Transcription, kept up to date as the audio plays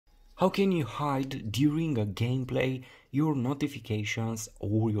How can you hide during a gameplay your notifications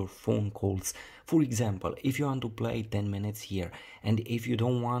or your phone calls? For example, if you want to play 10 minutes here and if you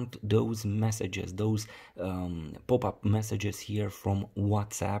don't want those messages, those pop-up messages here from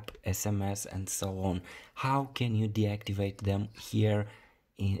WhatsApp, SMS and so on, how can you deactivate them here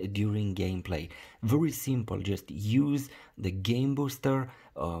during gameplay? Very simple, just use the game booster.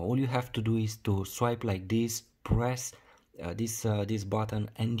 All you have to do is to swipe like this, press this button,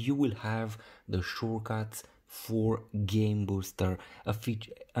 and you will have the shortcuts for Game Booster,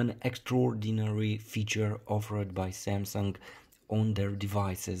 an extraordinary feature offered by Samsung on their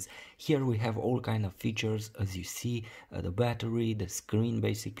devices. Here we have all kind of features, as you see, the battery, the screen,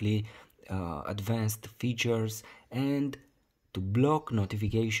 basically advanced features. And to block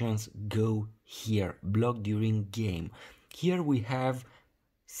notifications, go here, block during game. Here we have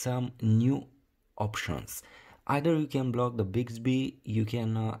some new options. Either you can block the Bixby, you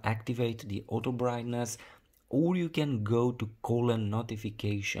can activate the auto brightness, or you can go to colon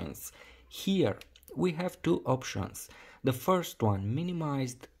notifications. Here we have two options. The first one,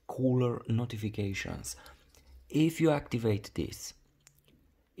 minimized caller notifications. If you activate this,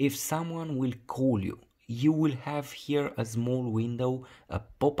 if someone will call you, you will have here a small window, a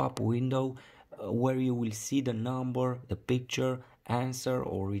pop-up window, where you will see the number, the picture, answer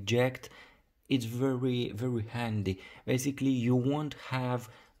or reject. It's very handy. Basically, you won't have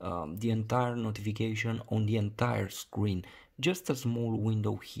the entire notification on the entire screen, just a small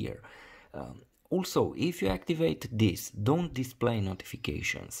window here. Also, if you activate this, don't display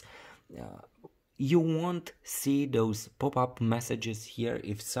notifications. You won't see those pop-up messages here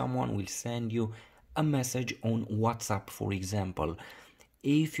if someone will send you a message on WhatsApp, for example.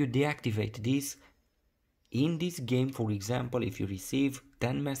 If you deactivate this, in this game, for example, if you receive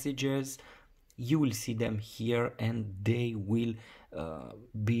 10 messages, you will see them here and they will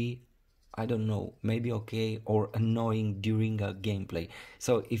be, I don't know, maybe okay or annoying during a gameplay.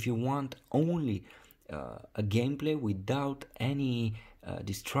 So if you want only a gameplay without any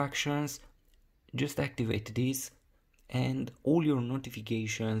distractions, just activate this and all your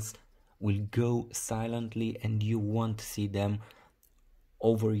notifications will go silently and you won't see them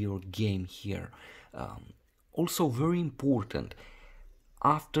over your game here. Also very important,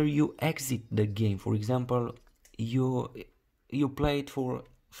 after you exit the game, for example, you played for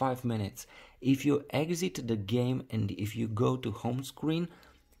 5 minutes. If you exit the game and if you go to home screen,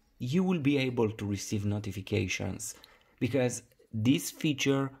 you will be able to receive notifications, because this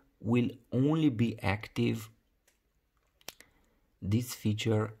feature will only be active. This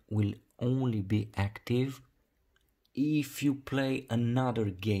feature will only be active if you play another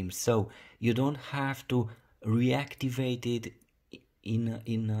game, so you don't have to reactivate it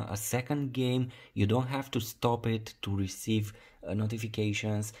in a second game. You don't have to stop it to receive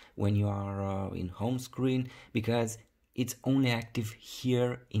notifications when you are in home screen, because it's only active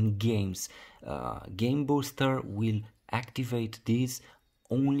here in games. Game Booster will activate this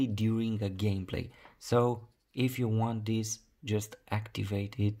only during a gameplay. So if you want this, just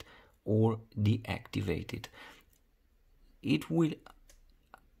activate it or deactivate it. It will,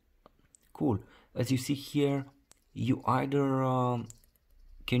 cool. As you see here, you either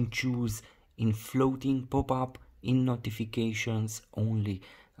can choose in floating pop-up, in notifications only,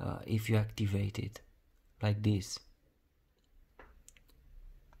 if you activate it like this.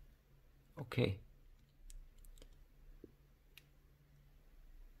 Okay.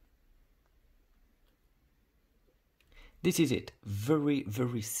 This is it.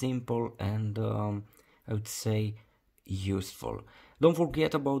 Very simple and I would say useful. Don't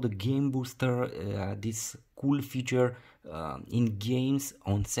forget about the Game Booster, this cool feature in games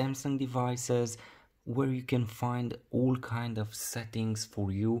on Samsung devices, where you can find all kind of settings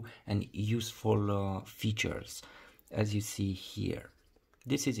for you and useful features, as you see here.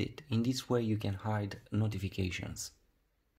 This is it. In this way you can hide notifications.